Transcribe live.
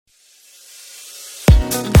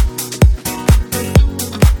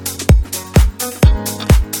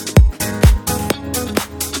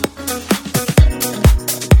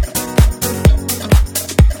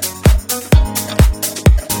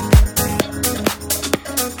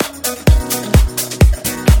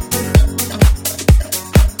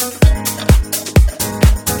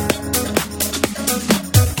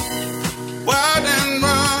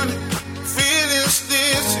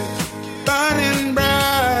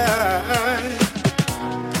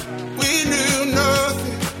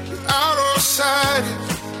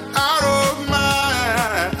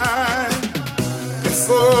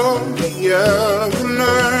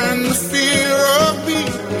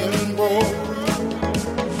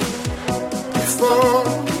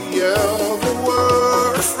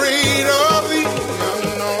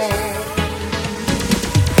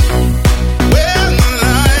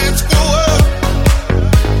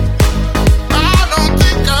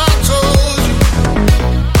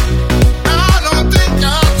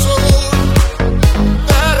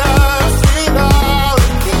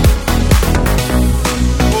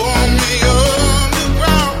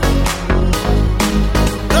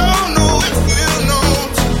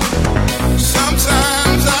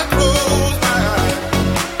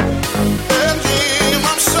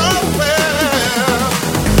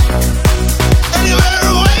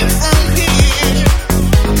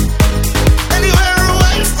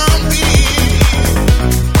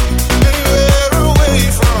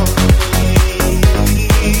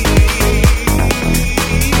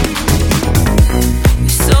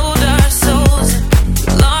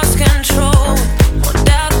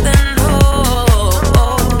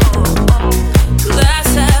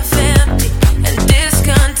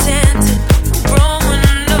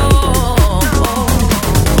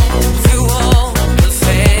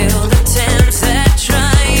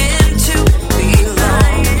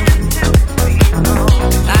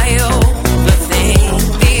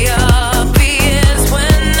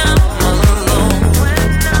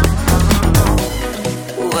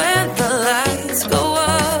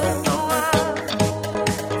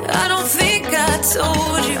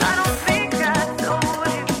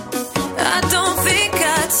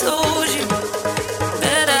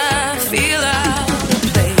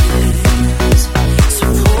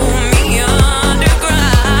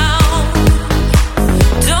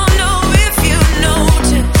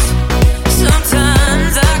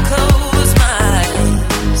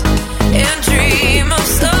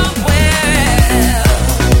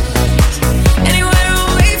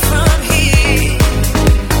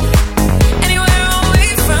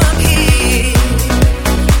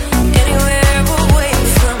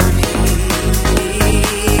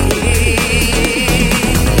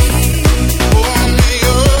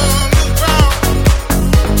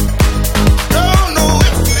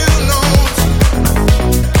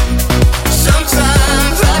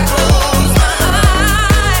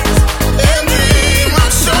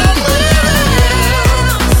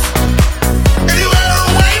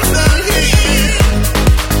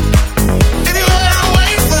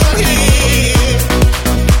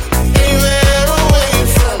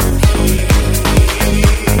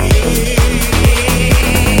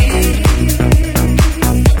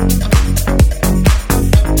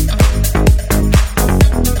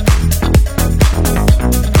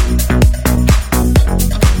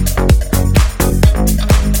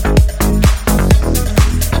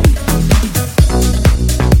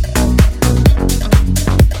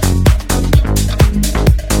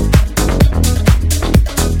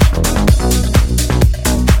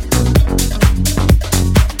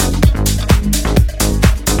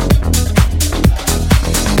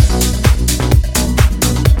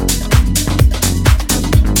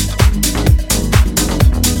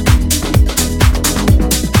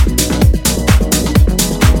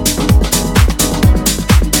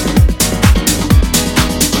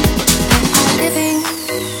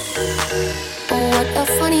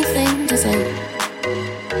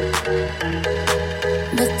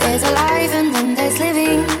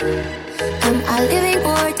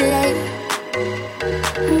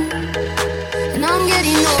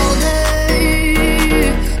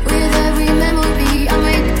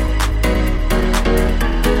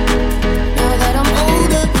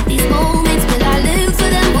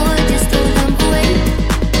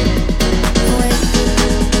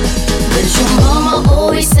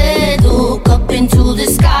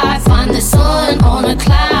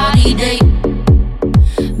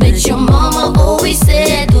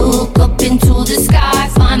into the sky,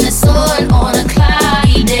 find the sun on a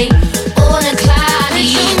cloudy day, on a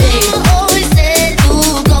cloudy day.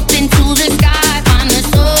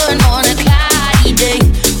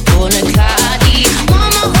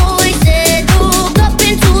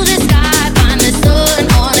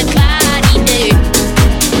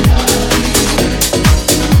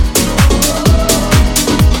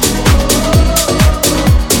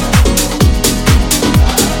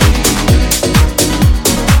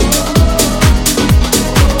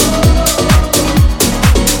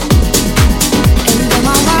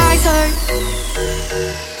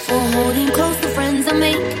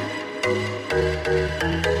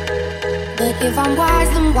 If I'm wise,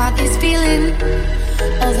 then why this feeling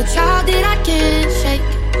of a child that I can't shake?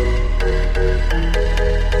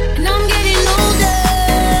 And I'm getting older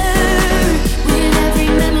with every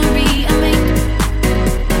memory I make.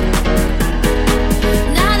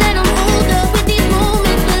 Now that I'm older, with these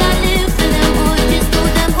moments, will I live for them or just throw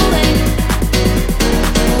them away?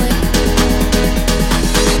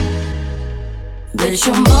 But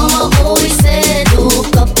your mama always said,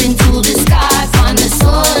 look up into the sky, find the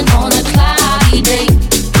sun on a cloudy day.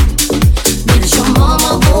 But your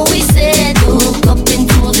mama always said, look up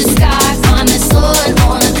into the sky, find the sun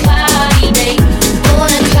on a cloudy day. On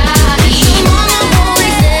a cloudy day. Your mama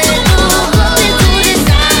always said, look up into the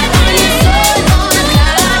sky, find the sun on a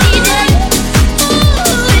cloudy day.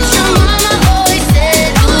 But your mama always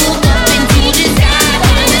said, look up into the sky,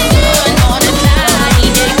 find the sun on a cloudy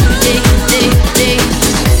day. Day.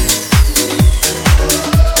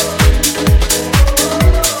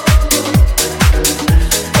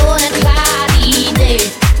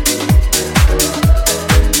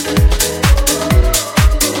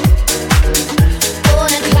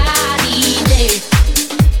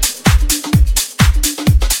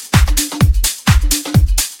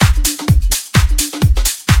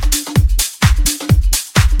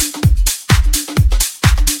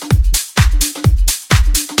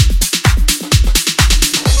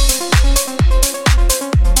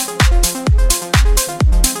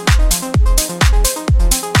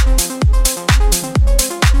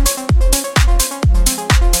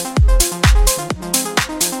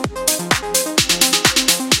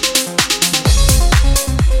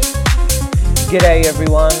 G'day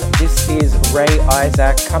everyone, this is Ray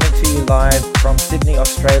Isaac coming to you live from Sydney,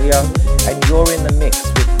 Australia, and you're in the mix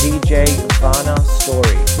with DJ Vana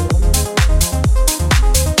Story.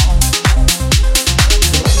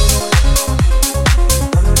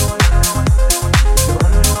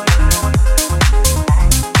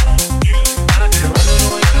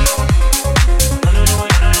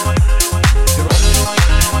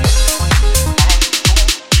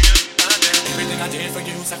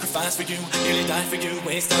 For you, nearly died for you,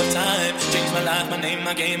 waste of time. Changed my life, my name,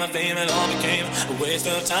 my game, my fame, it all became a waste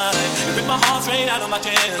of time. You ripped my heart straight out of my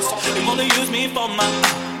chest. You only used me for my.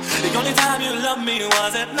 The only time you loved me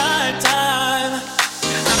was at night time.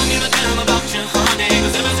 I don't give a damn about you, honey,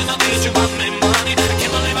 'cause ever since I did you want me money. I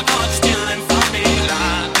can't believe I caught you stealing from me.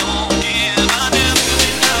 I don't give a damn, 'cause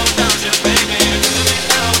me now without you, baby. 'Cause me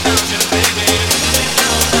now without you, baby. 'Cause me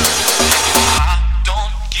now without you. I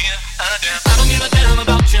don't give a damn. I don't give a damn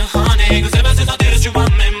about you, honey, 'cause ever since I did you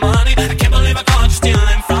want me money. I can't believe I caught you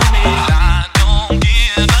stealing from me. I don't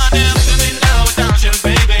give a damn, 'cause me now without you,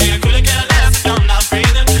 baby. I couldn't care less if you're not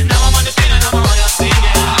breathing. Now I'm understanding how all you're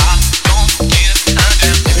singing. I don't give a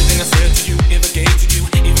damn. Everything I said to you, ever gave to you,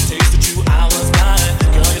 even tasted you, I was blind.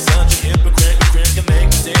 Girl, you're such a hypocrite, you make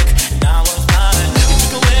me sick, and I was blind. You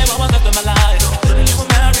took away what was left of my life, and you were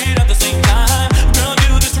married at the same time. Girl,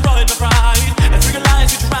 you destroyed my pride, and for your lies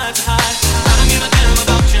you tried to hide. I don't give a damn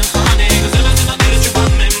about you, honey, 'cause ever since I did you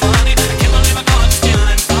want me money. I can't believe I caught you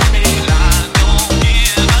stealing from me. I don't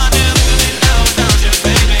give a damn, 'cause me now without you,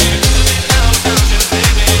 baby. 'Cause me now without you,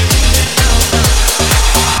 baby. 'Cause me now without you.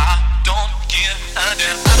 I don't give a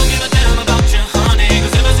damn. I don't give a damn about you, honey,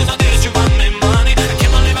 'cause ever since I did you want me money. I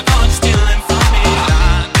can't believe I caught you stealing from me.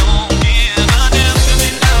 I don't give a damn, 'cause me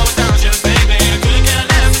now without you, baby. I couldn't care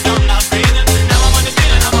less if you're not breathing. Now I'm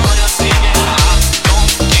understanding how all you're singing. I don't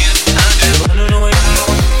give a damn. You're running away,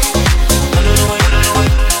 running away, you're running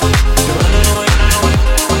away, you're running away, you're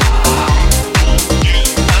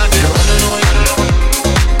running away,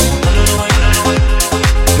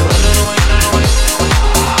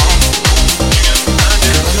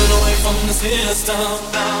 you're running away from the system,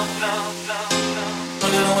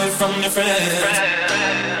 running away from your friends.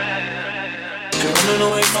 You're running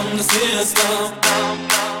away from the system,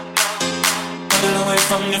 running away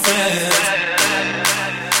from your friends.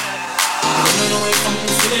 You're running away from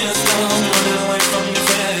the system, running away from your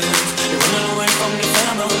friends. You're running away from your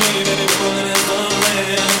family, baby, pulling in the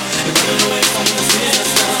land. You're running away from the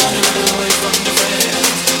system, you're running away from your friends.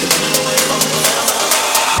 You're running away from the family.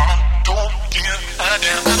 I don't give a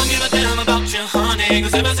damn. I don't give a damn about you, honey,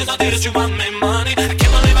 'cause ever since I did you want me money. I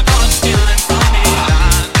can't believe I caught you stealing from me.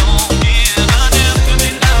 I don't give a damn, 'cause me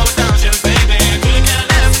now without you, baby. I couldn't care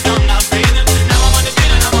less if you're not breathing. Now I'm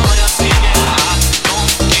understanding how all you're singing. I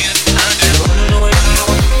don't give a damn. You're running away,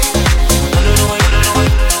 running away, running away, you're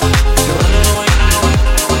running away, you're running away,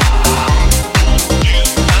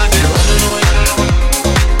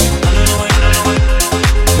 running away, you're running away.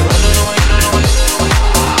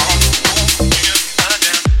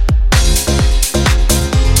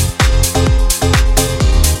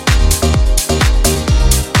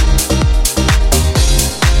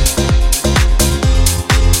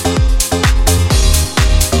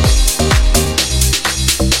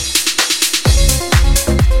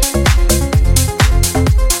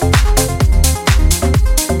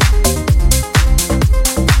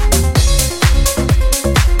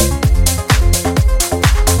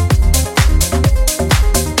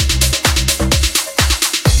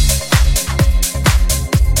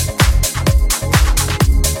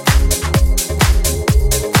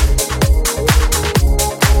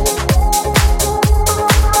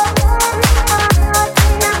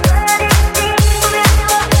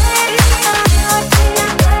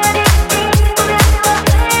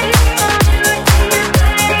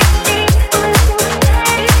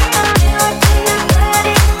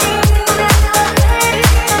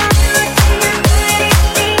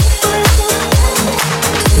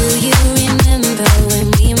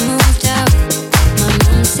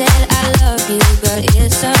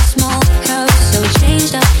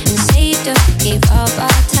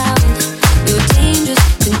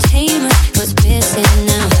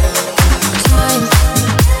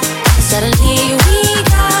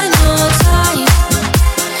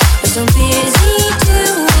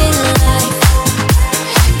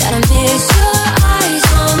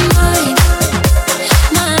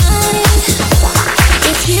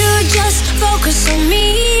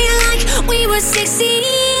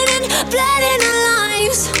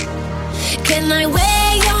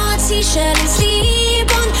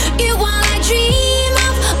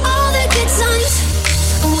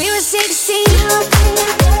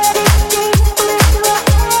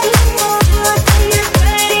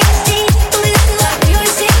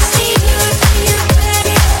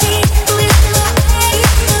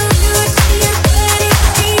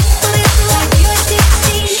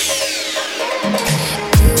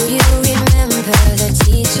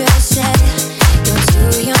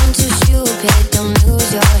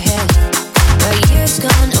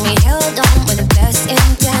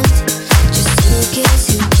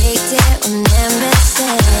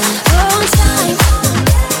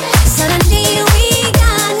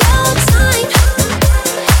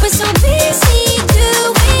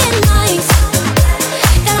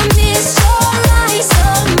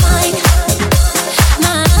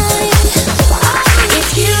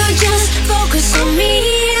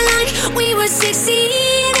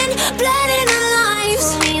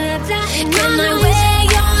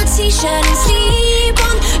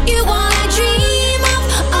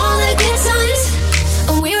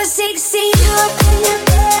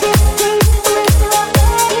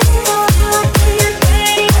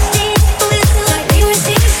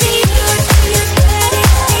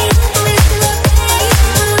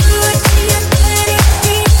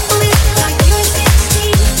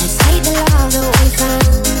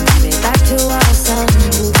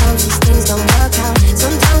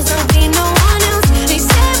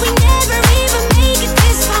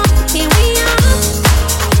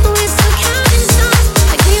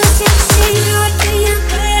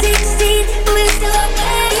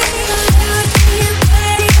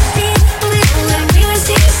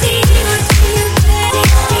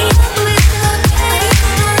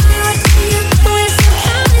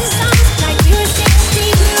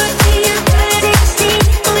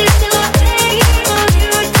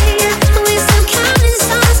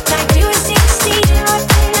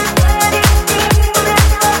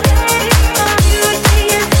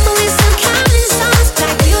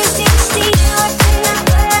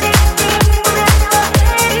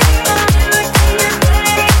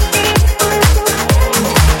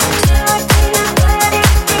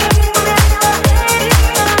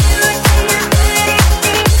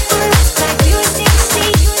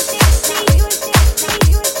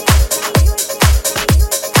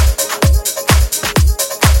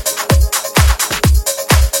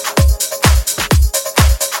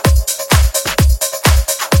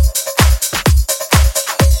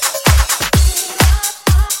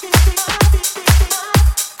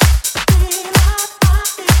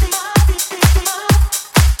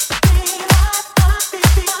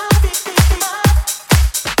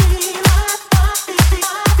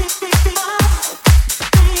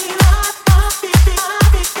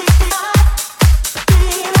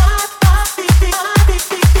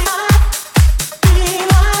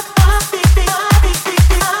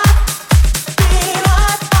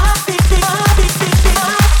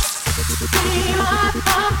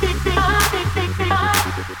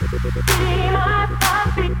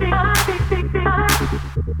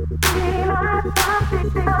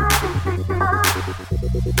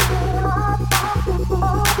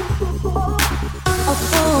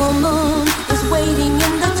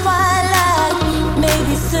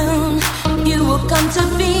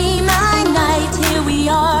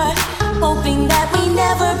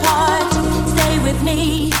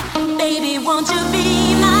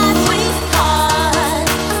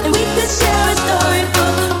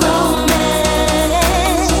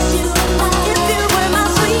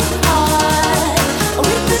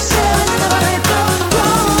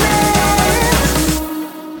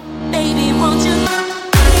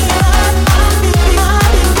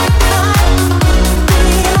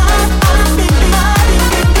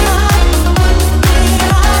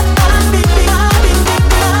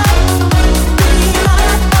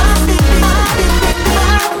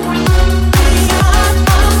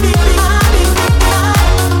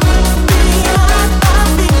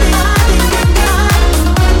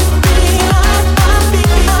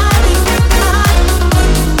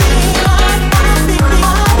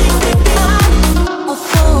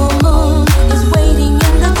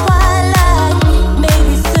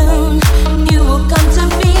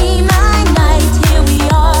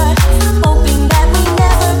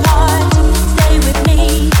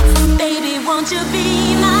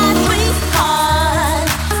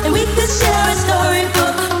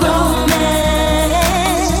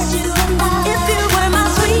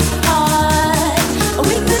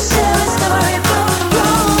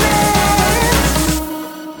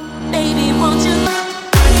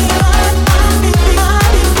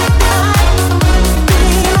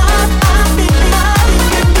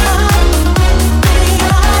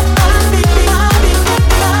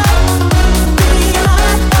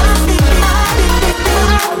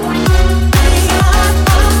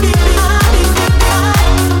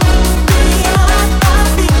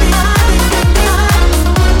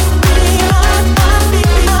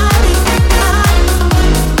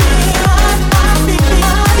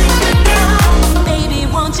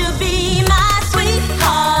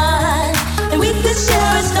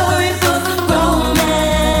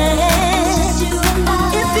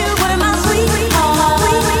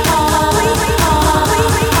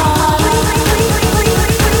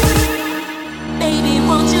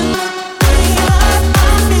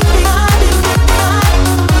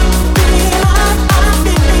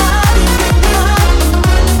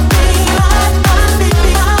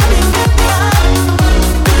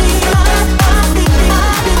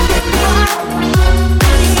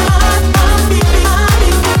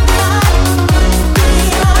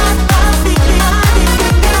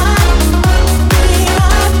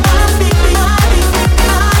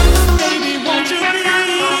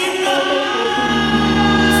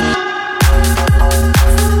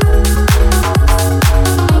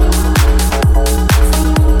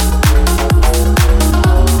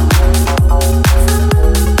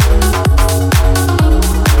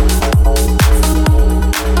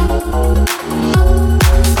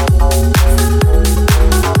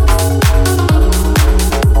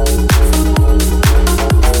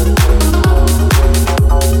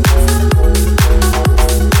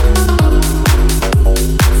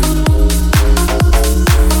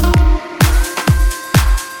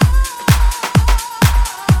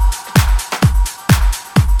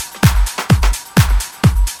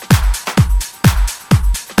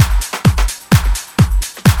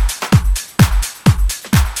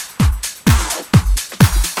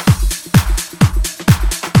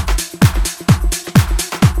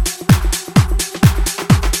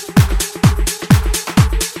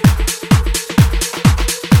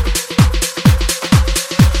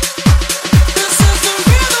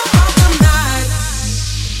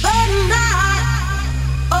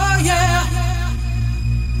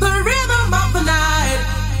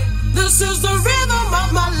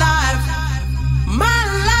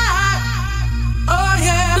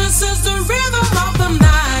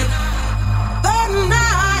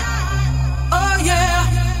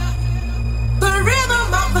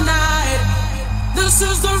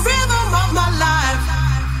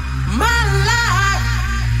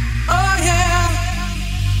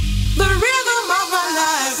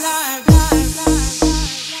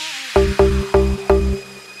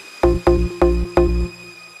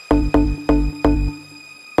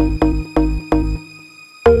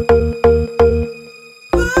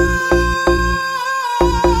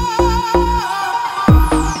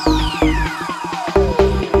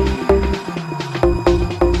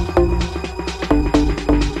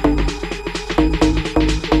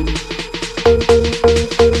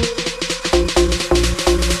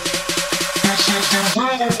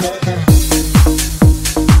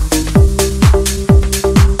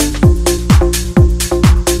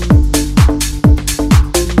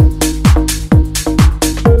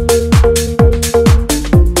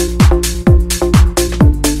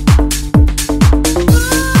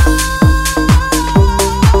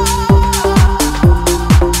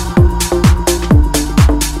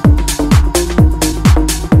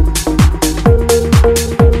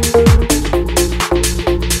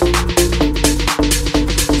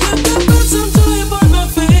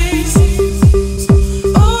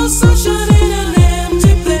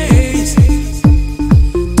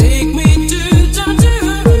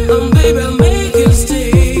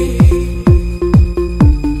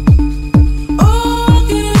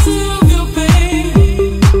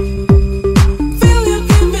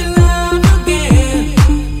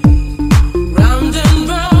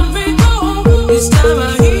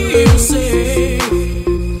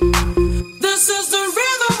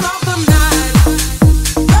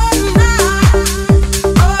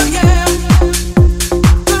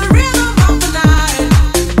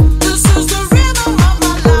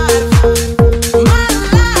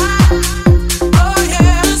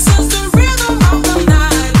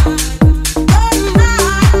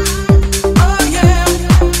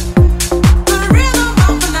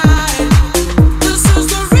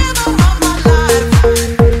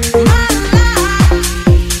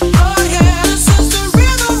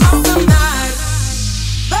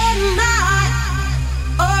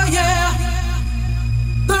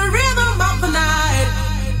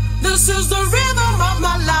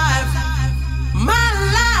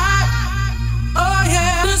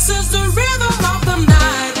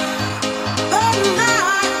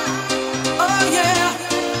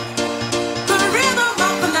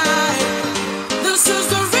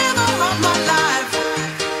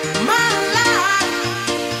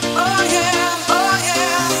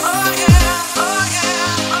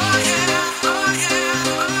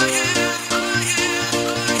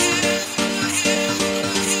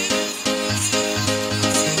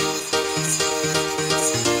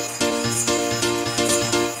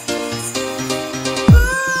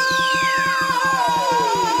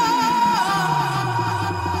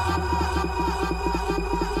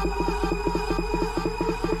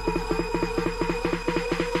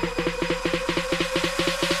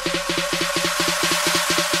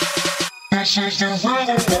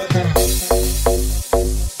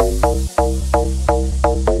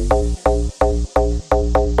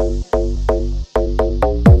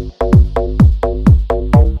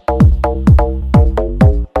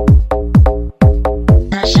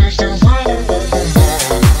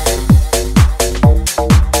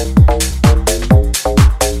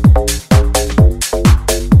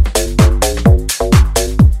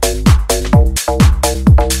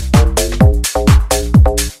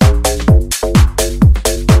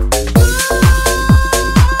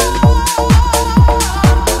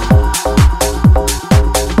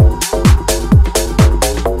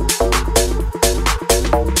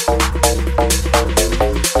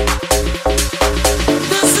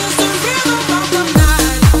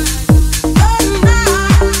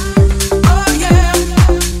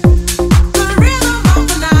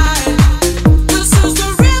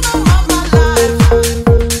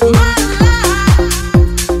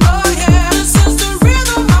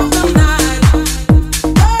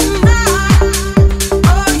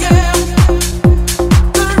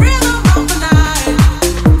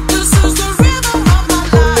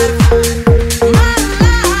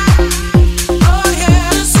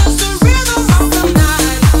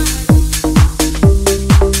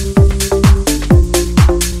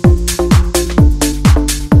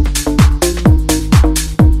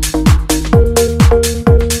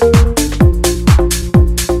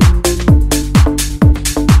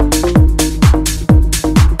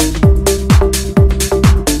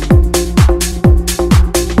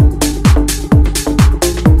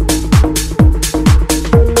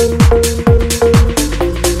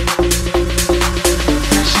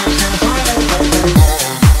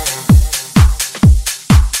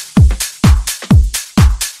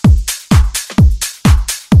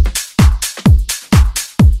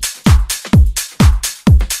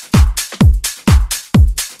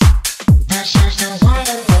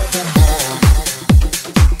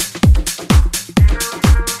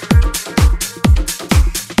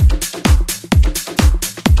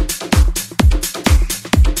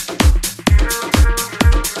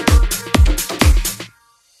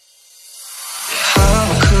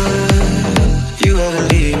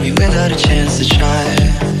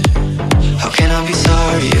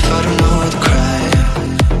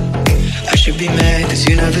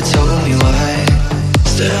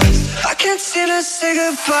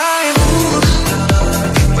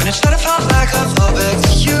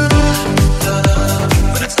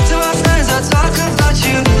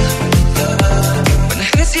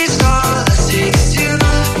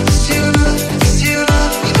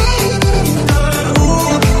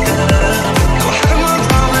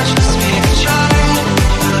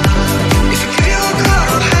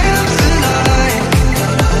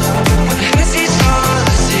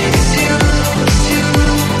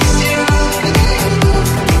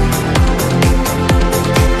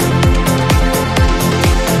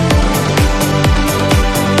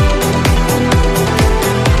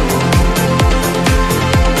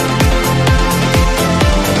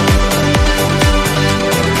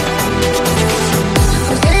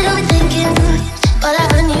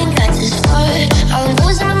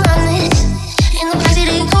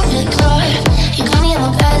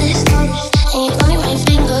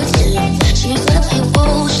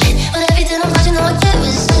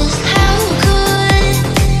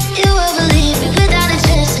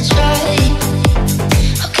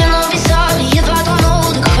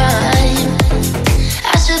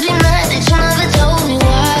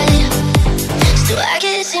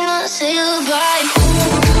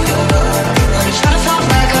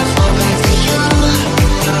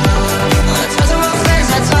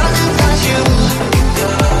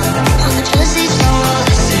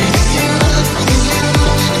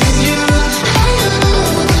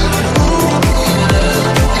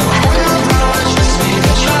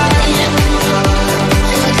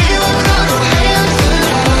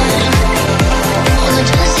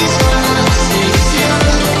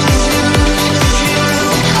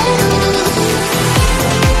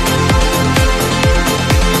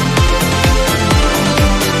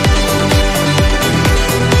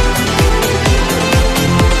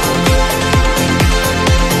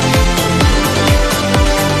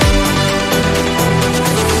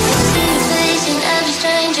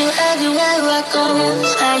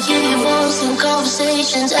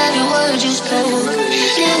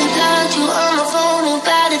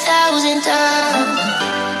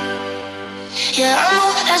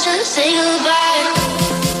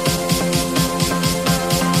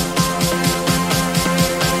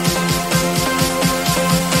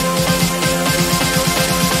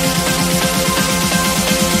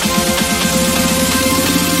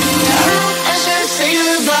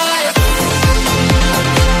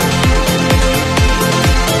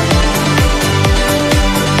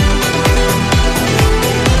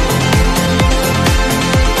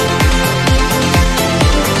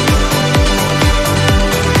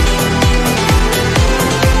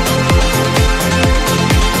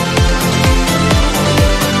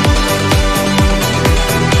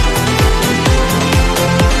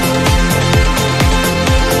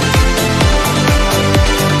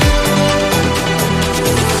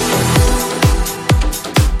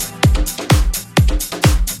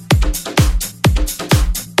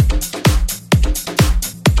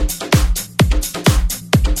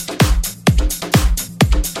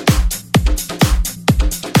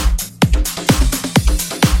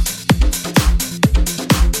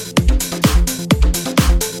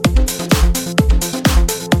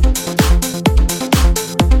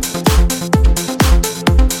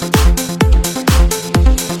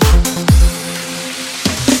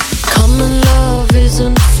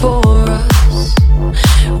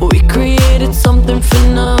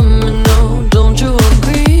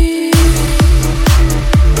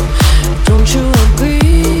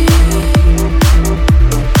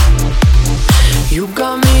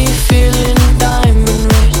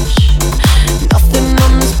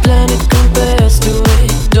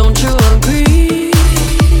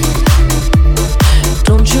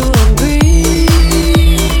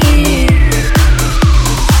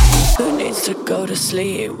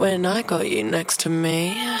 sleep when I got you next to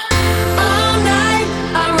me. All night,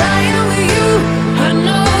 I'm riding with you. I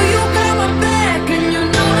know you got my back, and you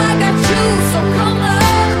know I got you. So come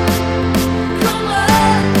on, come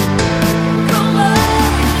on, come on.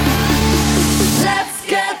 Let's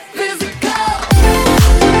get physical.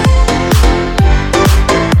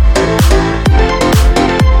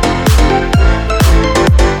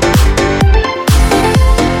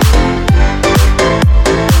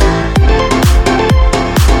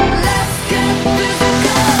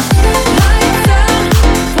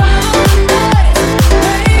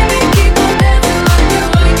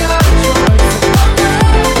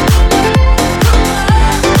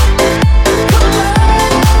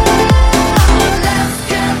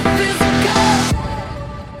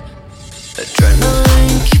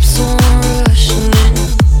 Adrenaline keeps on rushing in.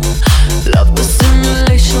 Love the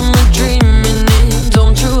simulation we're dreaming in.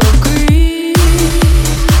 Don't you agree?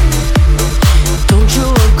 Don't you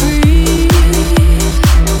agree?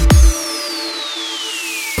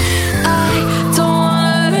 I don't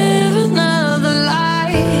wanna live another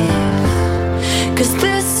life, 'cause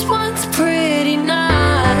this one's pretty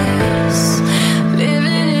nice.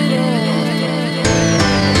 Living it in.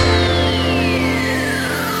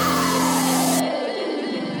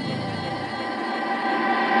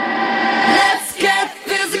 Let's get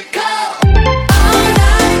physical. All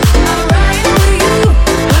night, I'm riding with you.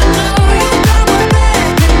 I know you got my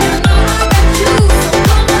back, and you know I got you. So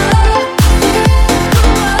come on,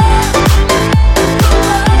 come on, come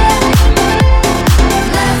on.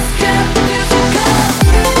 Let's get physical.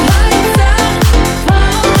 Lights out,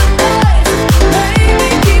 fire and night. Baby,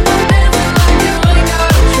 keep on dancing like you ain't got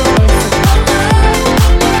a choice. So come on,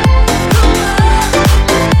 come on,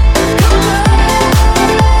 come on.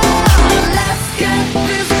 Let's get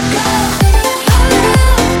physical. Hold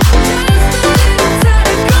on, just a little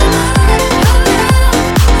time. Come on, hold on.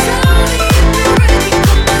 Tell me if you're ready.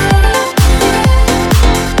 Come on,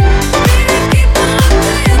 baby, keep on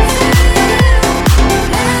dancing.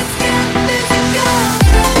 Let's get physical.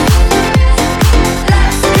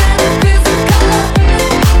 Let's get physical.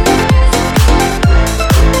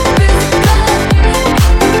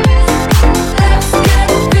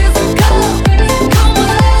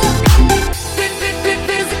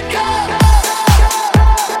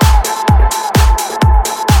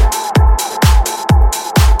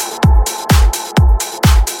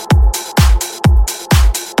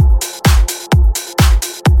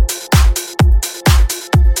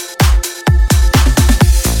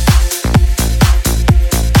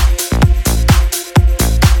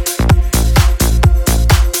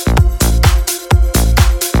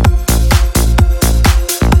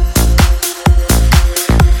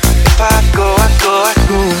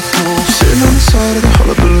 Sitting on the side of the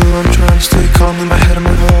hullabaloo, I'm trying to stay calm in my head and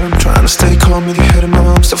my heart. I'm trying to stay calm with your head in my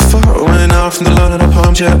arms. So far away now from the line of the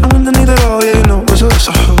palms. Yeah, I'm underneath it all, yeah, you know it was us.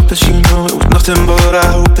 I hope that you know it was nothing but. I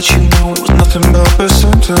hope that you know it was nothing but. But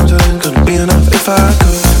sometimes it ain't gonna be enough. If I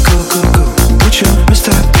go, would you miss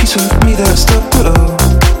that piece of me that's stuck below?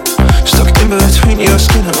 Stuck in between your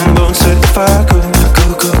skin and bones. Said if I go,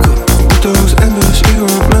 with those embers you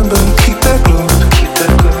remember, keep that glow.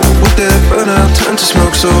 With that burn out, turn to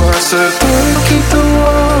smoke. So I said, boy, keep the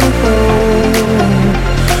water cold,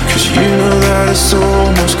 'cause you know that it's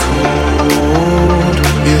almost cold.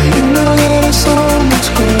 Yeah, you know that it's almost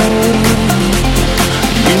cold.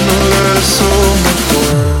 You know that it's almost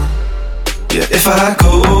cold. Yeah, if I go,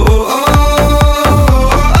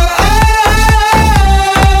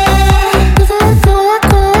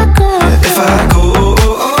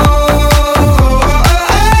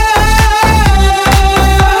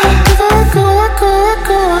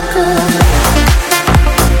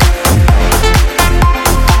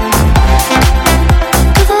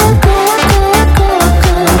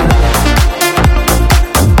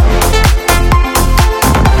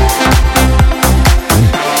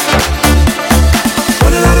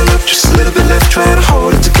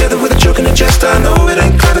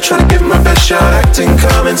 acting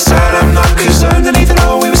calm inside, I'm not. 'Cause underneath it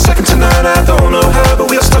all we were second to none. I don't know how, but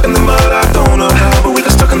we got stuck in the mud. I don't know how, but we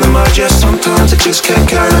got stuck in the mud. Yeah, sometimes it just can't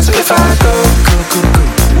carry on. So if I go,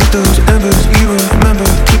 with those embers you remember,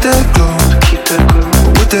 keep that glow.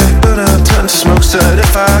 With that burn out, turn to smoke. Said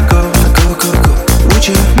if I go, would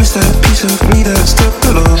you miss that piece of me that's stuck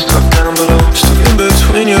below? Stuck down below, stuck in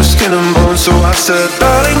between your skin and bones. So I said,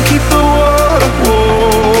 darling, keep the water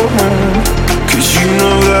warm, 'cause you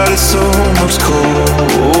know that it's almost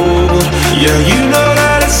cold. Yeah, you know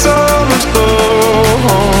that it's almost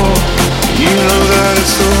cold. You know that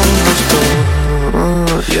it's almost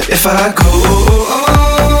cold. Yeah, if I go,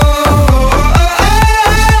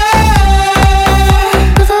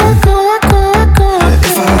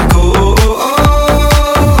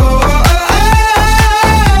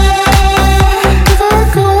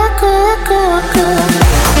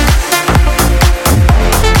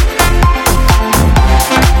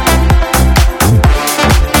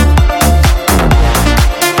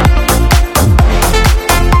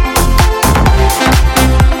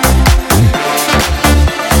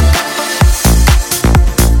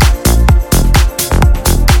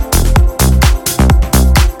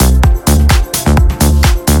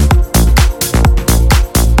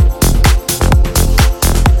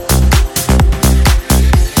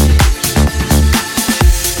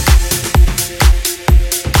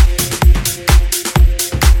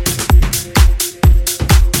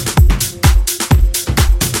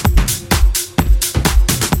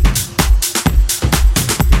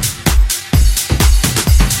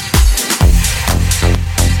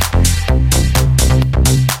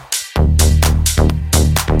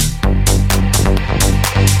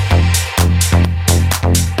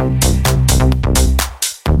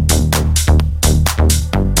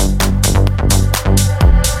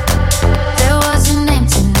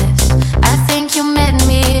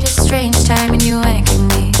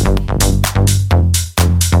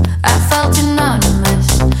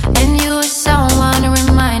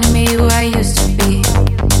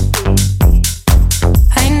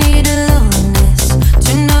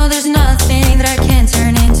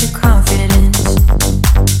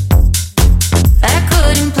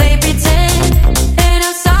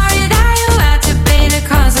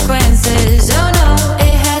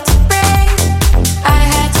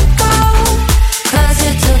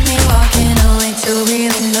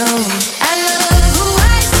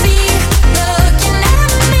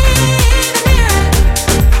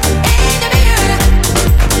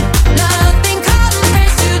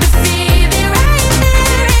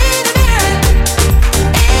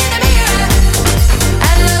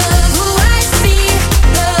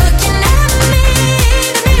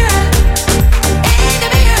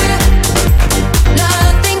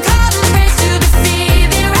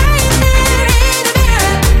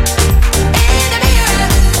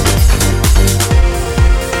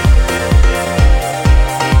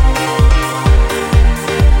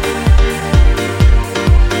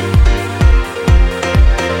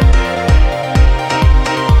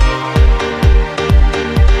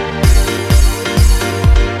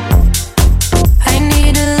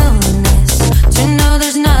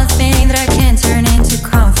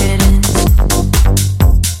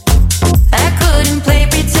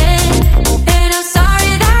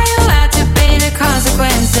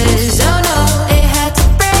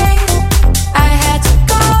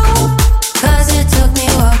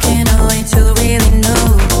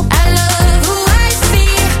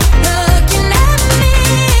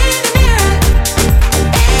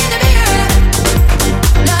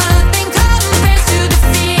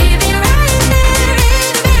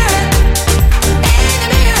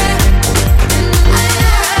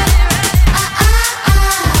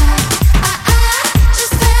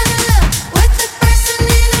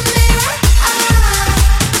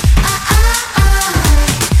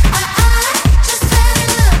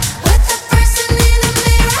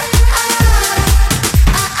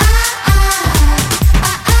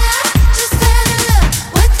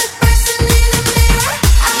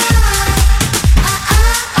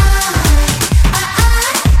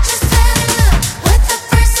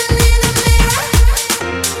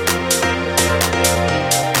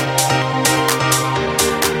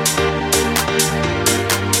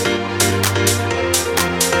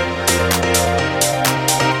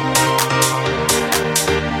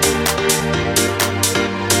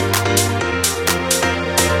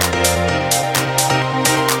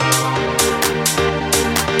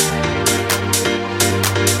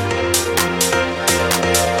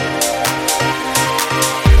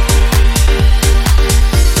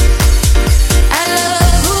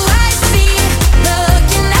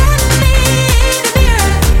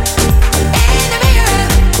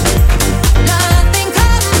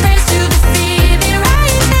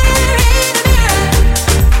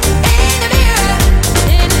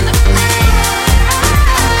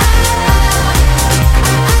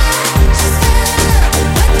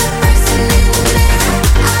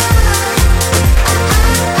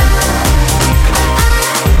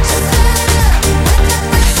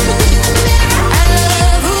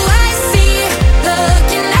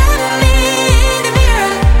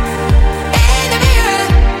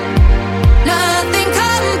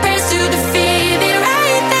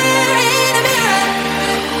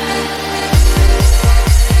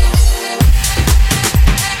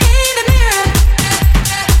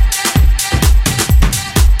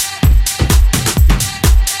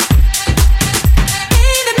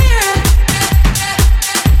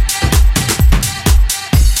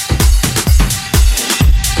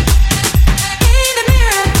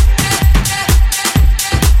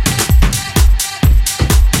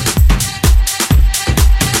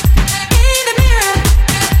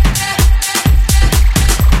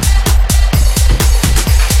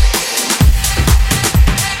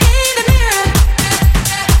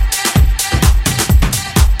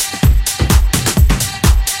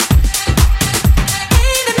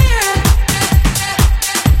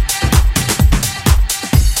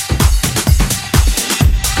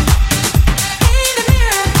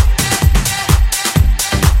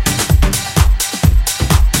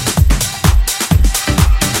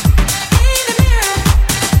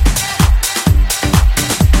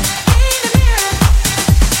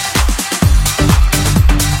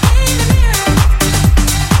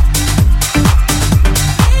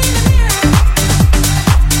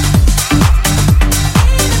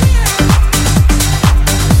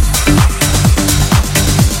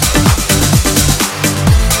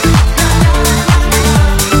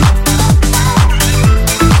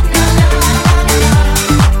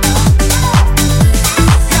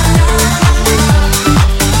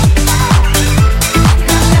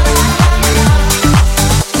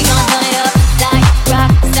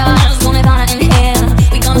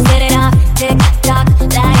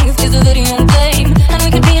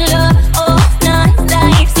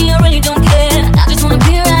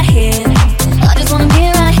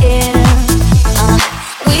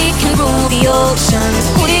 oceans.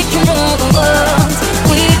 We can rule the world.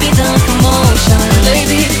 We be the commotion,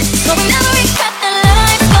 baby. So we never reach that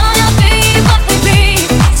life's gonna be what we be.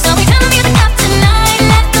 So we turn the music up tonight.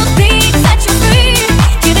 Let the beat set you free.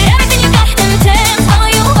 Give it everything you got and dance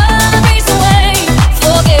while your world breeze away.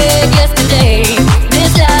 Forget yesterday.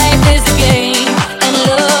 This life is a game, and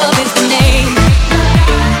love is the name.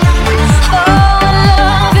 Oh,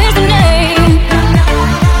 love is the name.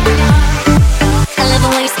 I love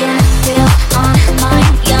the way your skin feels on my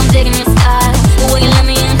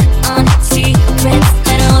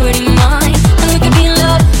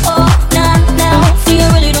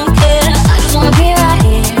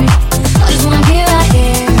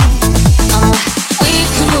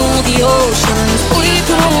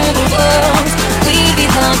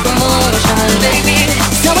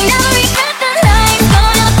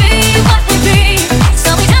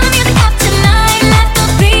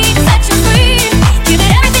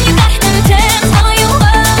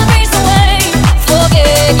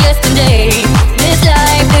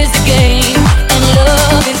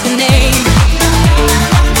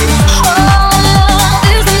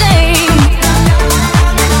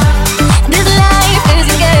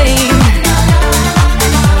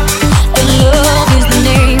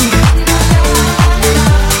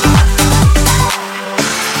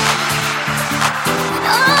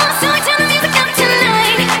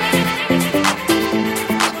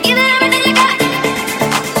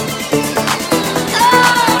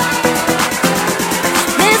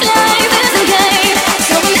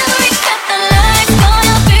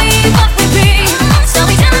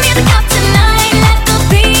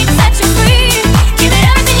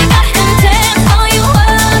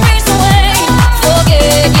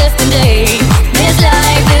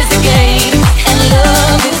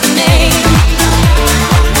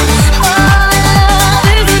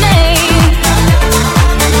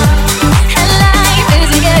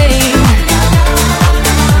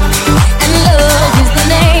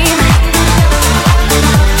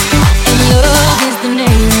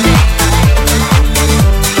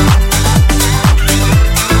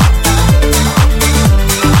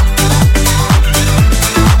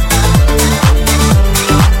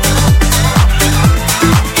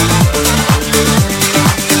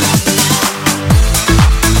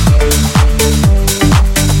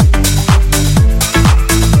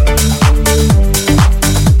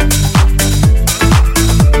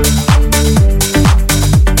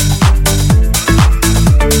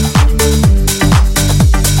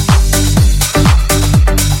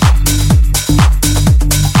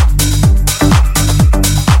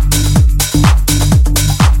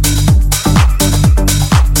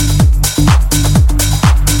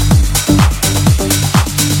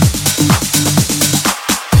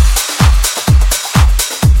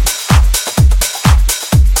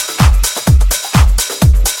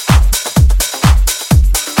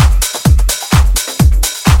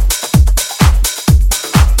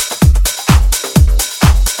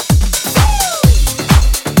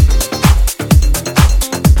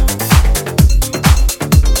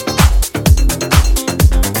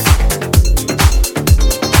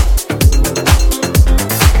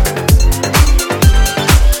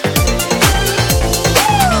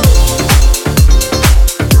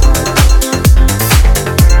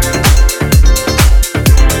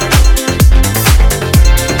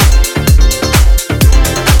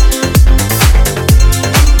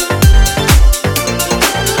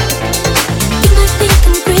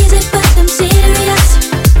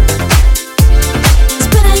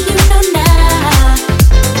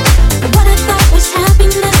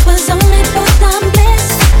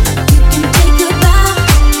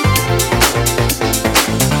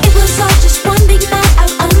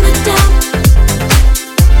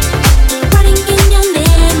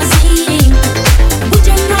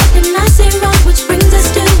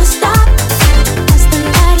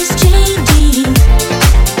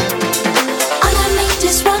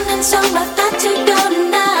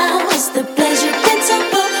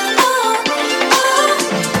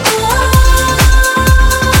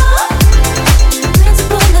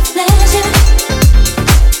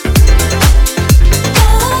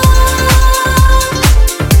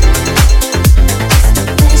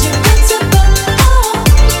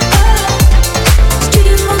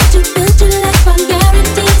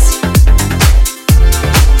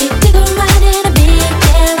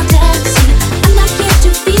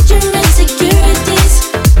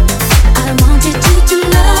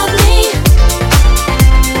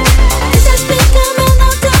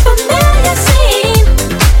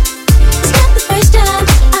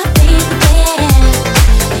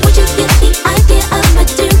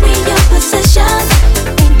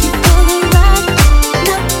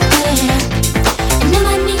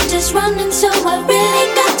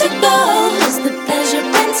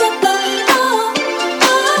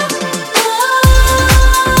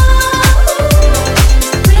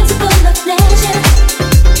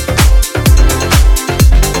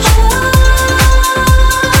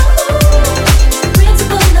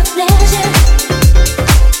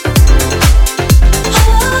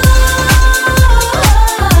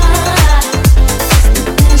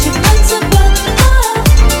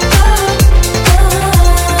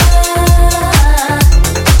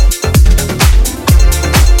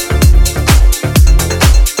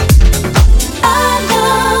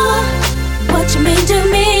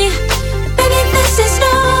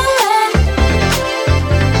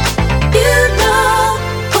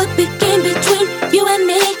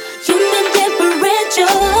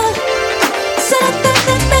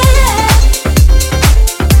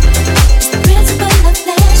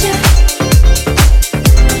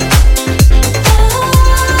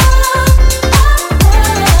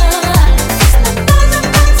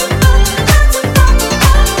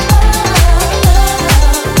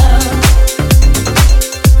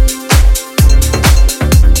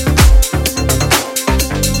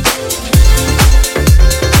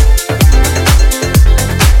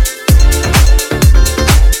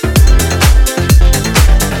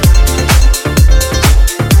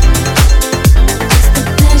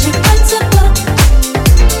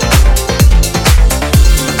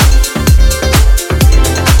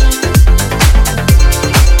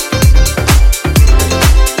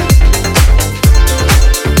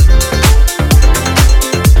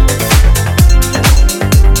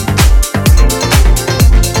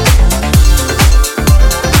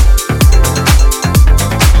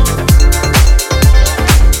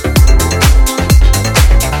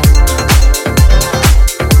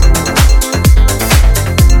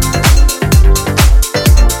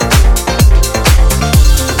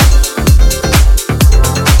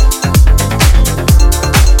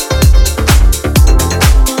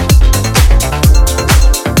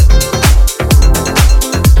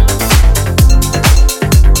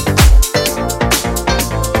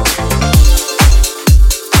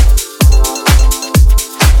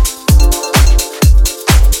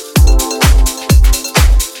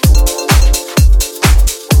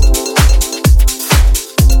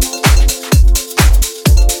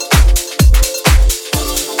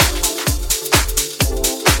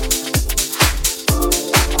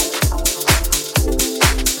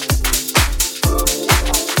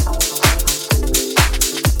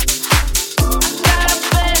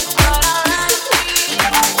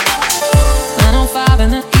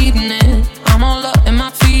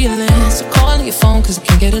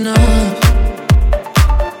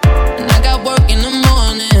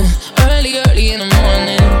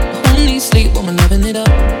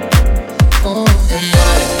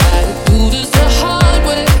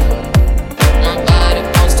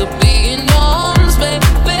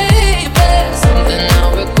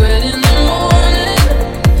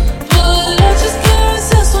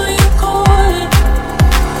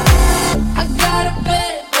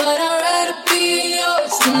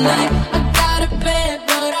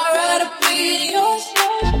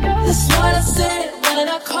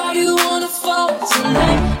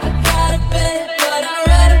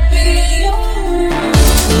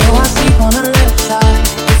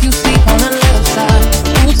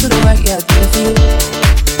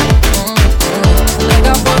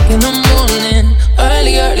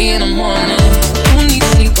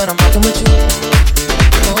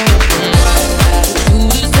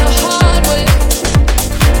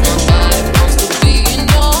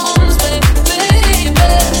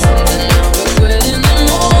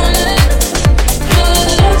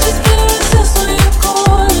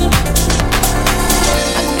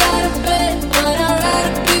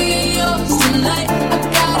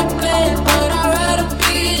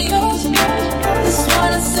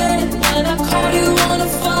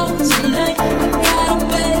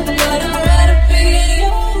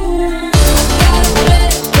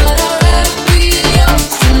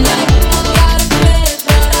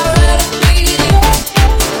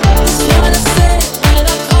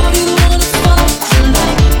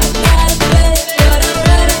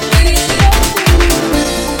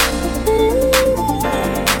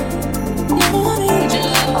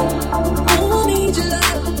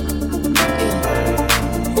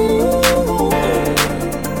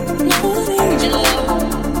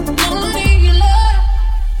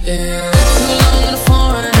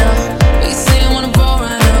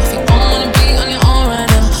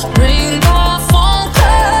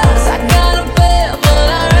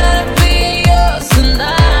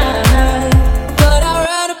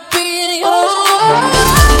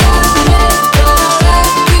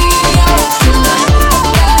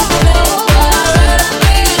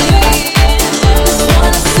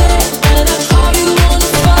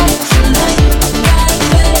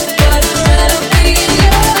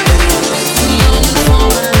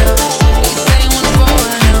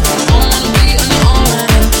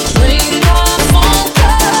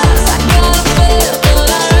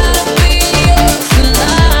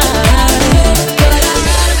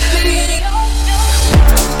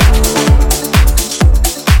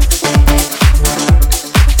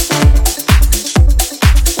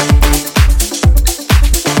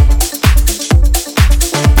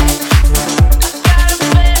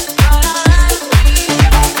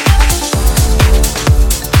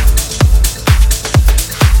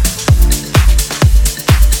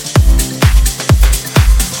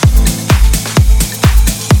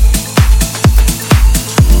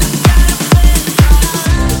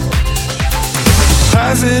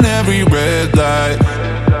every red light.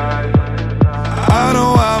 I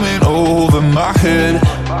know I'm in over my head,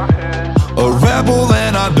 a rebel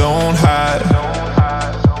and I don't hide.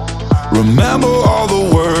 Remember all the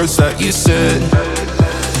words that you said.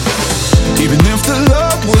 Even if the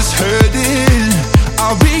love was hurting,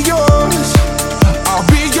 I'll be yours, I'll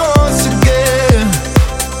be yours again.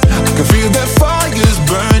 I can feel that fire's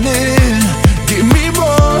burning, give me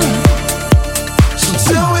more. So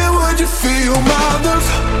tell me, would you feel my love?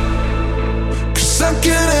 'Cause I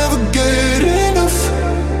can't ever get enough.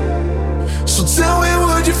 So tell me,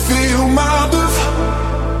 would you feel my love?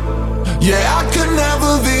 Yeah, I could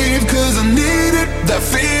never leave 'cause I needed that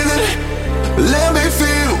feeling. Let me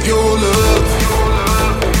feel your love.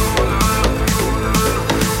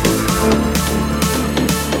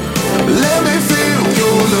 Let me feel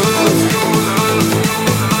your love.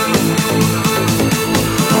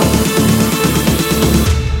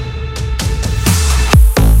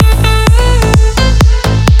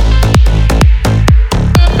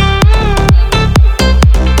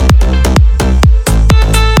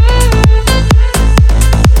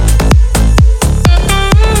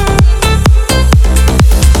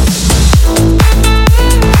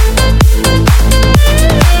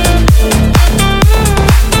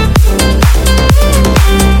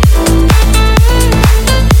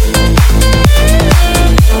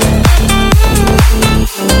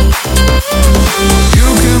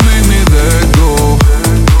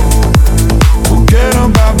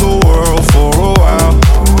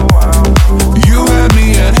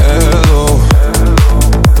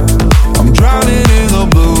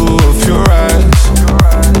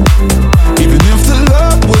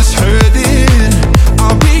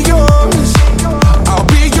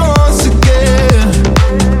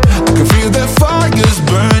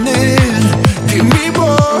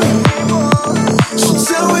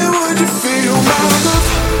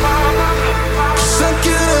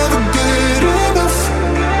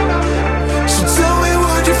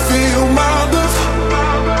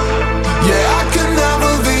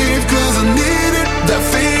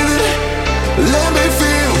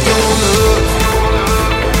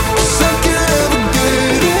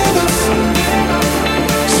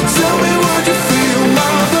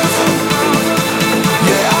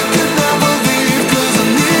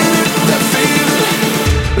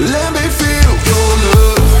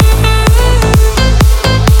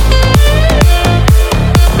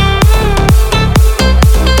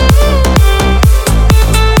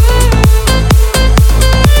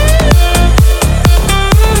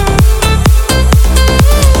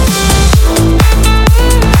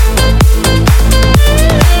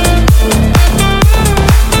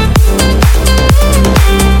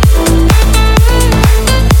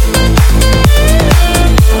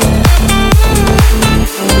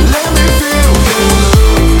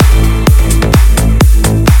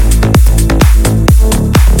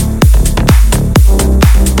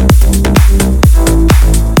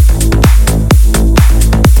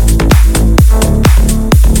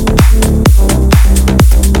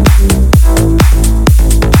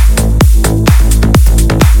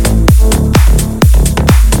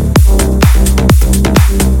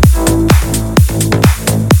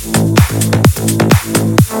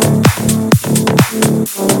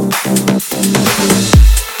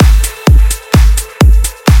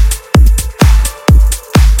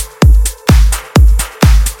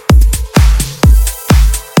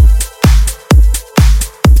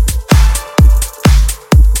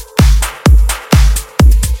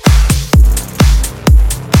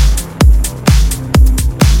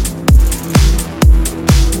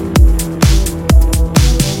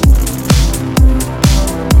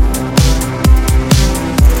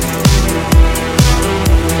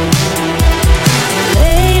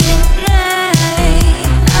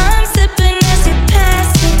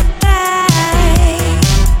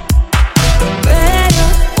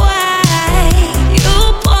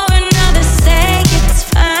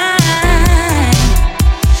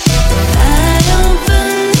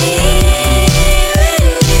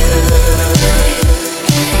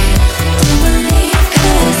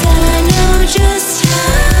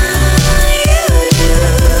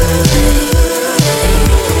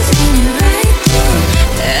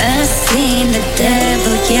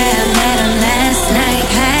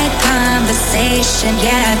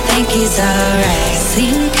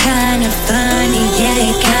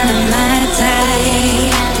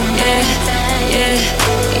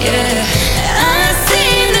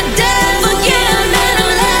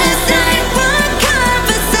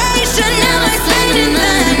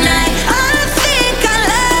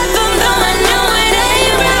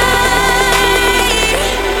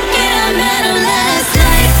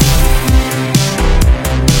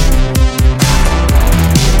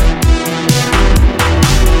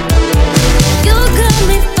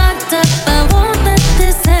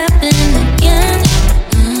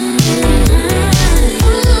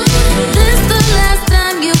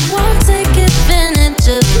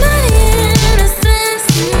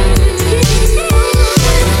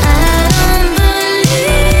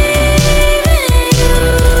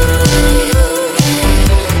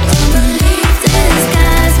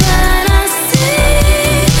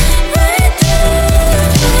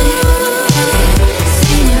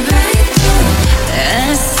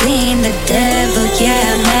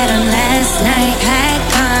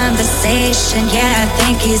 conversation, yeah, I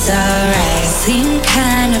think he's alright. Seem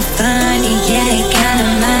kinda funny, yeah, kinda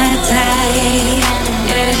my type.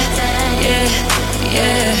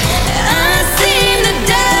 Yeah. I seen the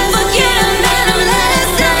devil, yeah, I met him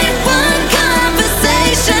last night. One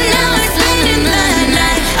conversation, now he's spending the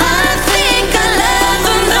night. I think I love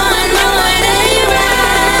him, though I know it ain't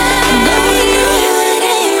right. Though I know it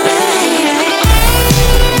ain't right.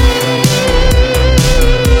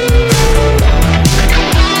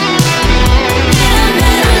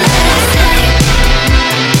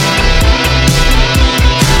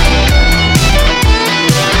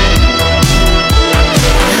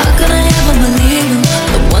 How could I ever believe you?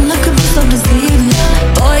 The one that could be so deceiving.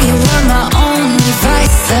 Boy, you were my only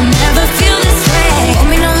vice. I never feel this way. Told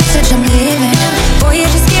me no message, I'm leaving. Boy, you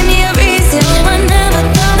just gave me a reason. I never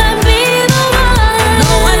thought I'd be the one.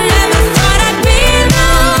 No, I never thought I'd be the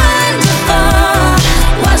one to fall.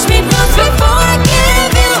 Watch me bruise before I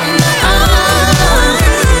give you my all.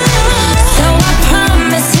 So I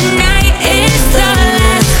promise tonight is the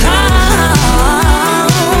last call.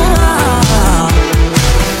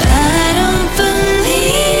 I don't believe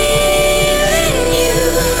in you.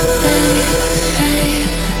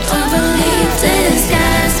 Don't believe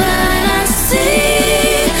disguise what I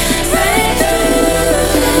see right through.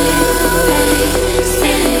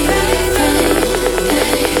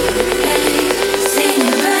 See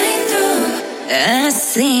right through. I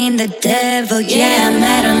seen the devil, yeah, I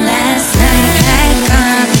met him last night. Had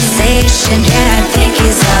conversation, yeah, I think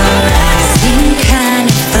he's alright. Seem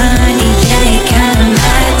kinda funny, yeah, kinda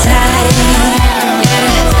my type.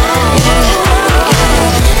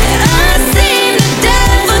 I seen the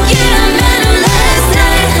devil, yeah, I met him last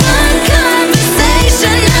night. One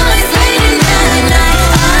conversation, now he's spending the night.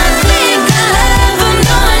 I think I love him,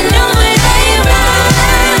 though I know it ain't right.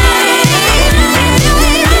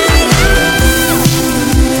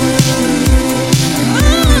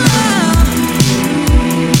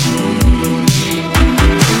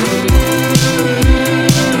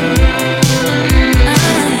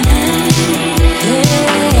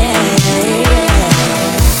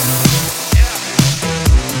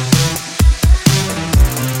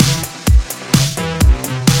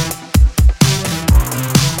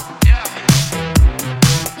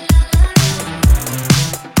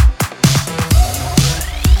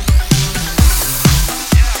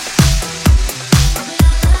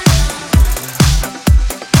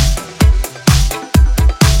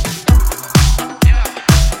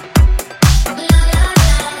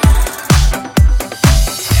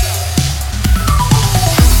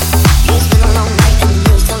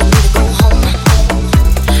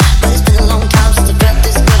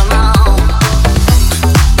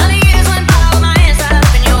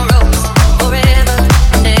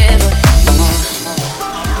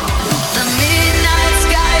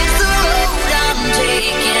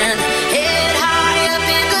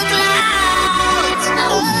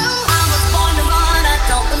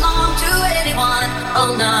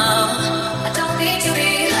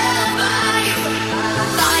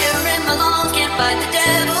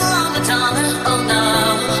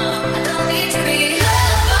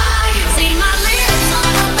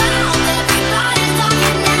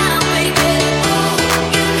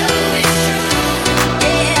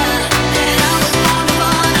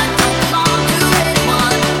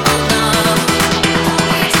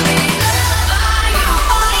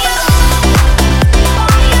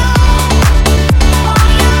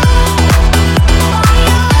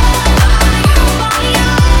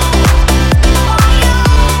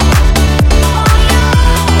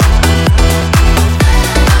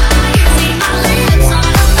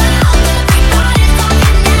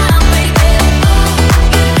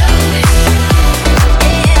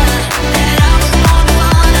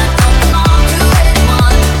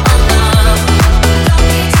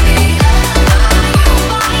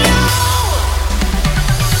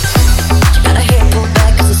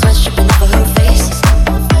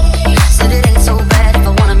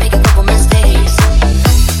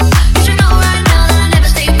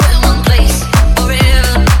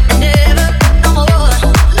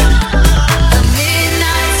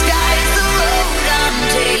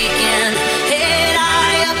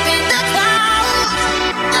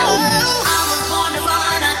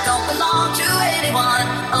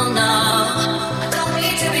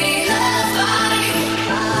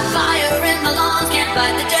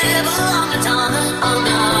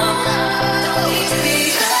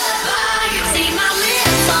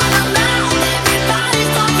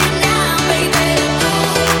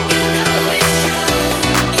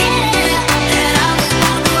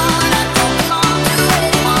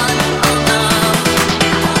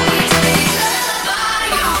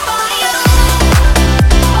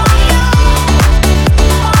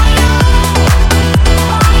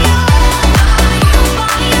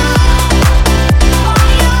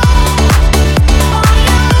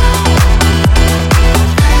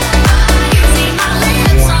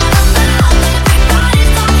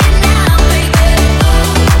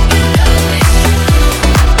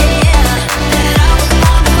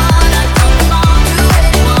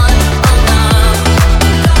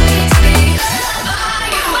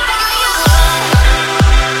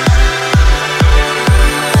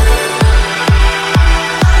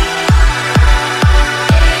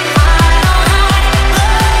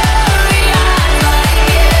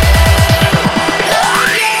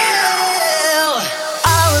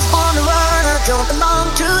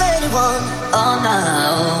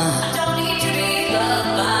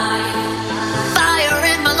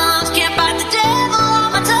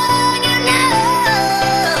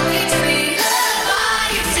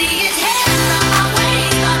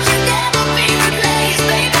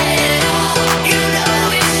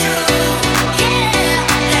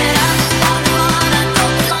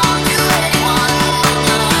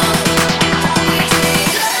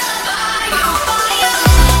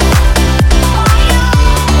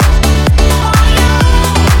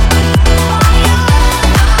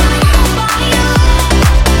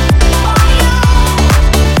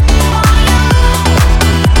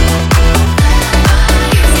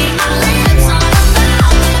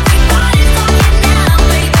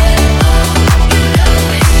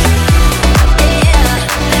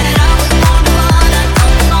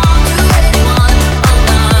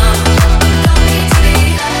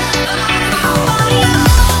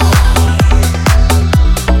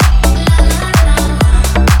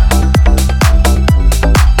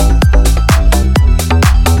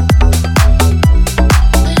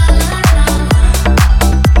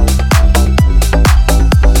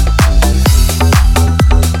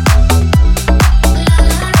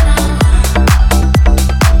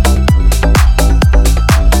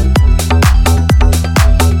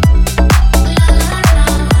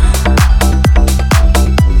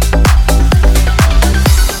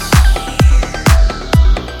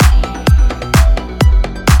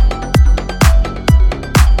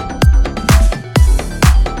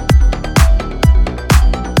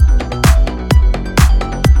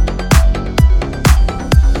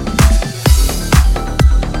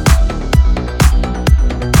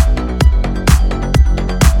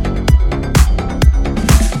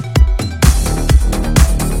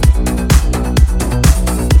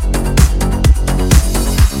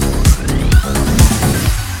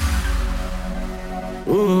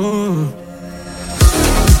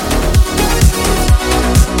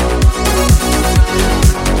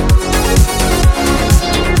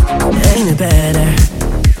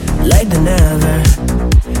 never.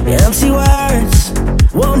 Yeah, empty words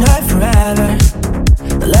won't hurt forever.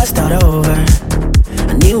 But let's start over,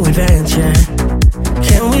 a new adventure.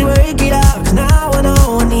 Can we work it out? 'Cause now I know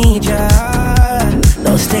I need ya.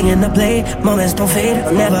 No sting in the play, moments don't fade.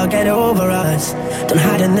 I'll never get over us. Don't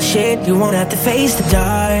hide in the shade, you won't have to face the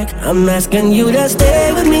dark. I'm asking you to stay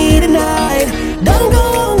with me tonight. Don't go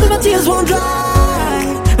home 'cause my tears won't dry.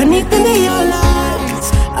 Beneath the neon lights,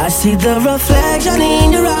 I see the reflection in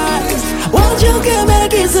your eyes. Won't you give me a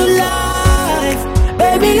kiss of life?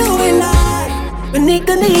 Baby, you and I, beneath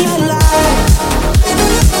the neon lights.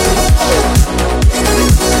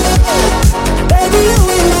 Baby, you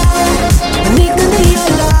and I, beneath the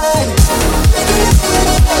neon lights.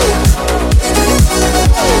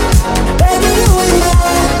 Baby, you and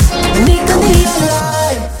I, beneath the neon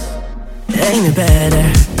lights. Ain't it better,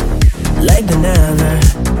 like the never?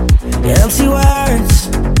 Yeah, empty words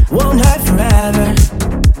won't hurt forever.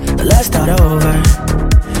 But let's start over,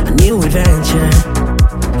 a new adventure.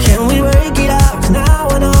 Can we work it out? 'Cause now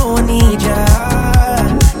I know I need ya.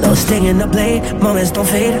 No sting in the blade, moments don't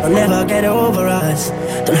fade. I'll never get over us.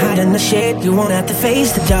 Don't hide in the shade, you won't have to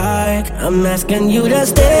face the dark. I'm asking you to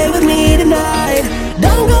stay with me tonight.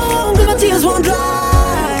 Don't go home 'cause my tears won't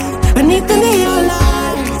dry. Beneath the neon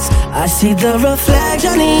lights, I see the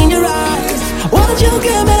reflection in your eyes. Won't you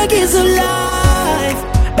give me a kiss of life?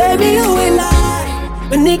 Baby, you and I,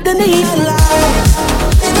 beneath the neon lights.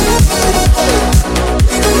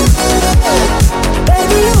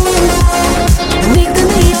 Baby, you and I, beneath the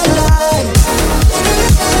neon lights.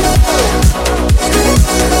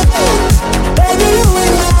 Baby, you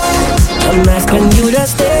and I, I'm asking you to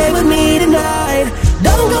stay with me tonight.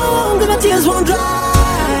 Don't go home 'cause my tears won't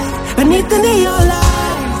dry. Beneath the neon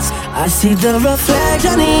lights, I see the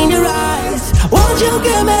reflection in your eyes. Won't you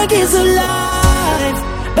give me a kiss of life?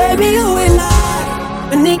 Baby, you and I,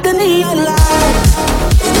 beneath the neon lights.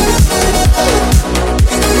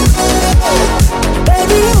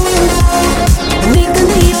 Baby, you and I, beneath the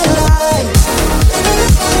neon lights.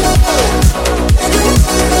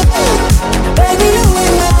 Baby, you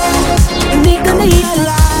and I, beneath the neon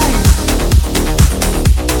lights.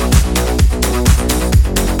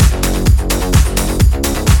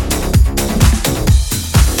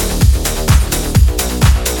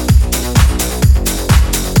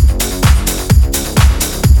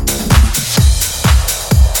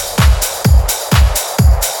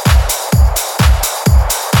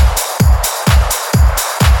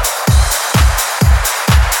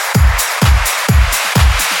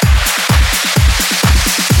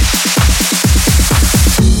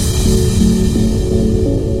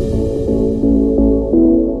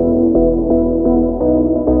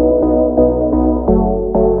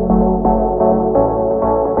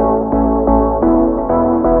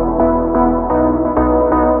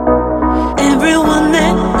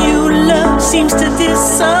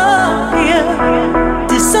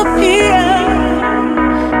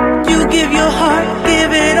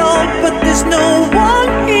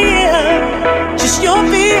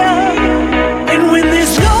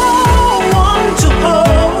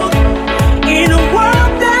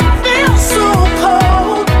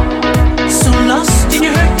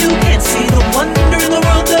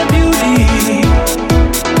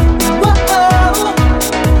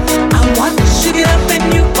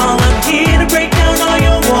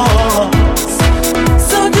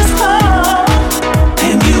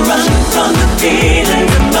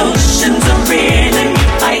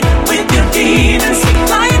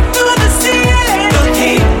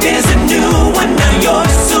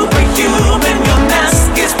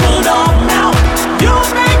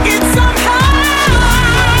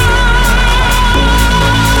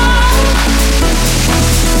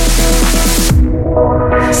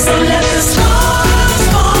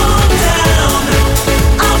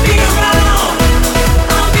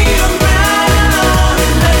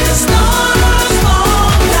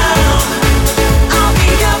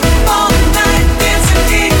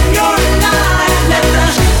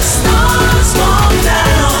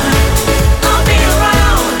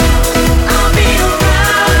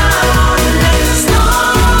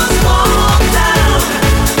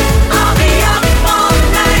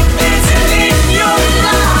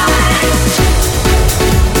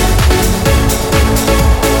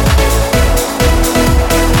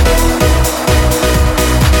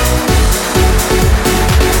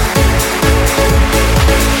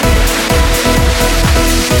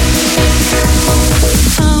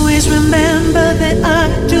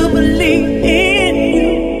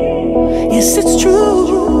 Yes, it's true.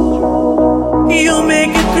 You'll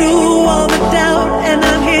make it through all the doubt, and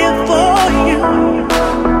I'm here for you.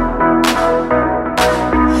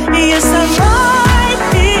 Yes, I'm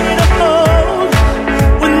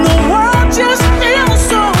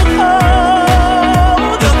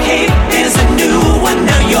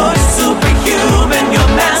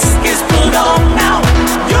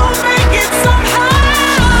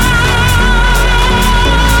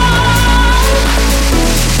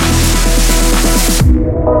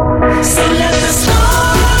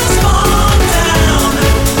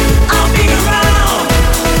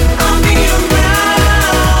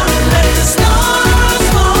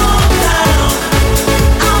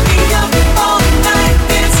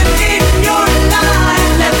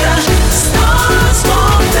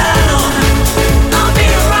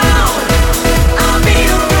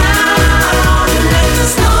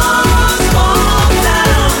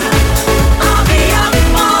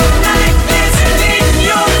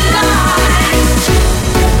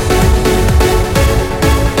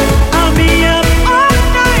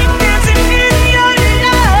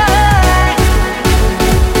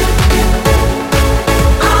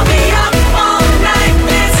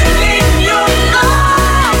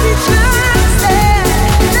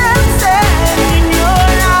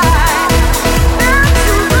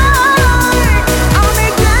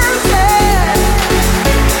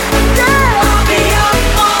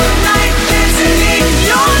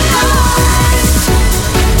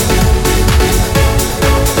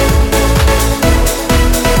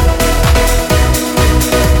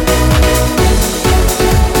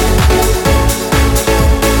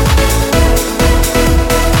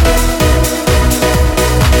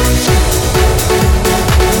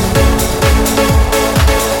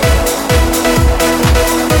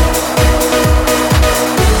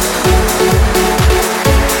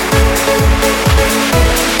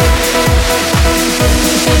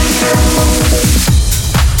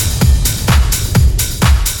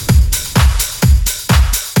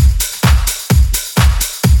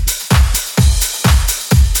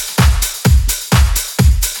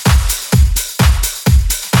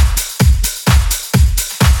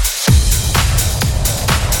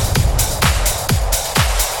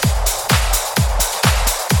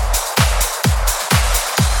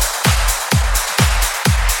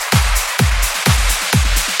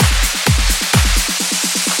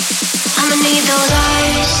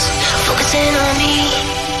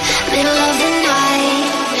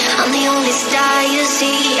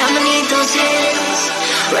those hands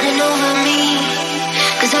running over me,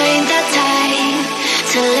 'cause I ain't that type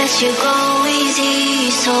to let you go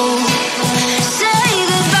easy. So say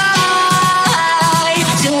goodbye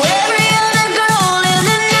to every other girl in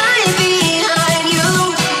the night behind you.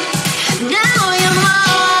 Now you're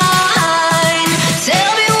mine.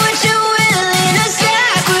 Tell me what you're willing to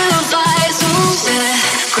sacrifice. Ooh,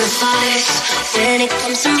 sacrifice. When it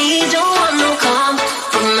comes to me, don't want no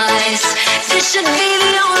compromise. This should be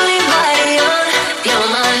the only body on your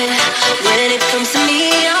mind. When it comes to me,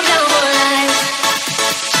 I'm down for life.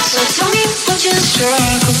 So tell me what you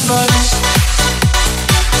sacrifice.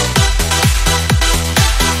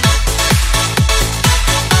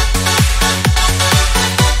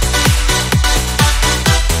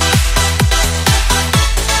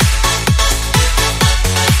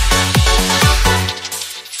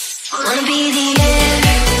 Wanna be the air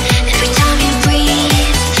every time you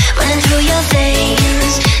breathe, running through your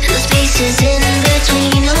veins and the spaces in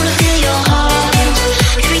between. I wanna feel your heart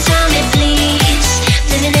every time it bleeds,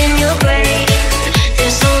 living in your brain.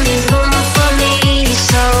 There's only room for me,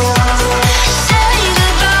 so say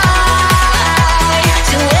goodbye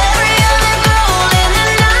to every other girl in the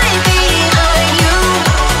night behind you.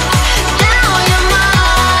 Now you're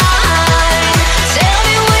mine. Tell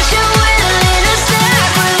me what you're willing to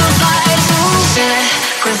sacrifice. Ooh,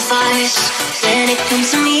 sacrifice. When it comes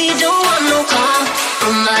to me, don't want no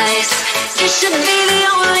compromise. You should be the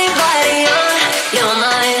only body on your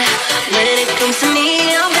mind. When it comes to me,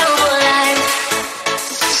 I'm down for life.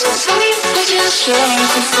 So tell me what you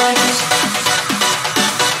sacrifice.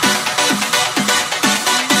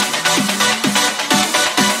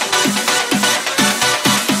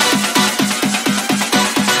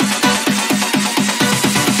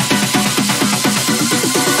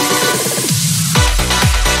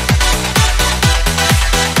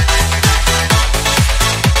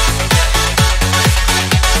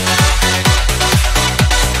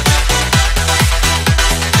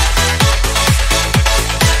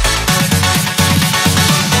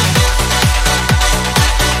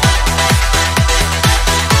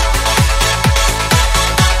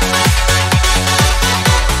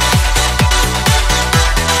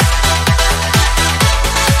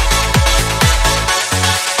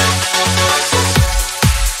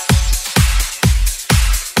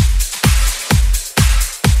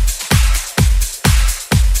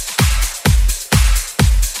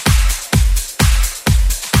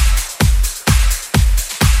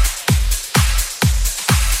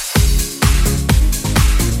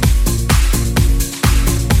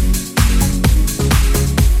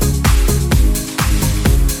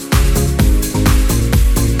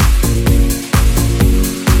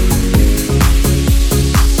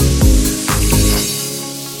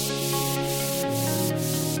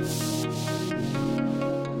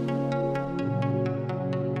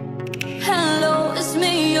 Hello, it's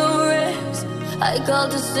me, your ex. I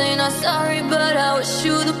called to say not sorry, but I wish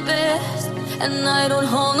you the best. And I don't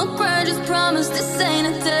hold no grudges, promise this ain't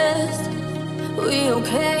a test. We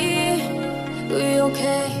okay, we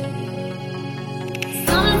okay.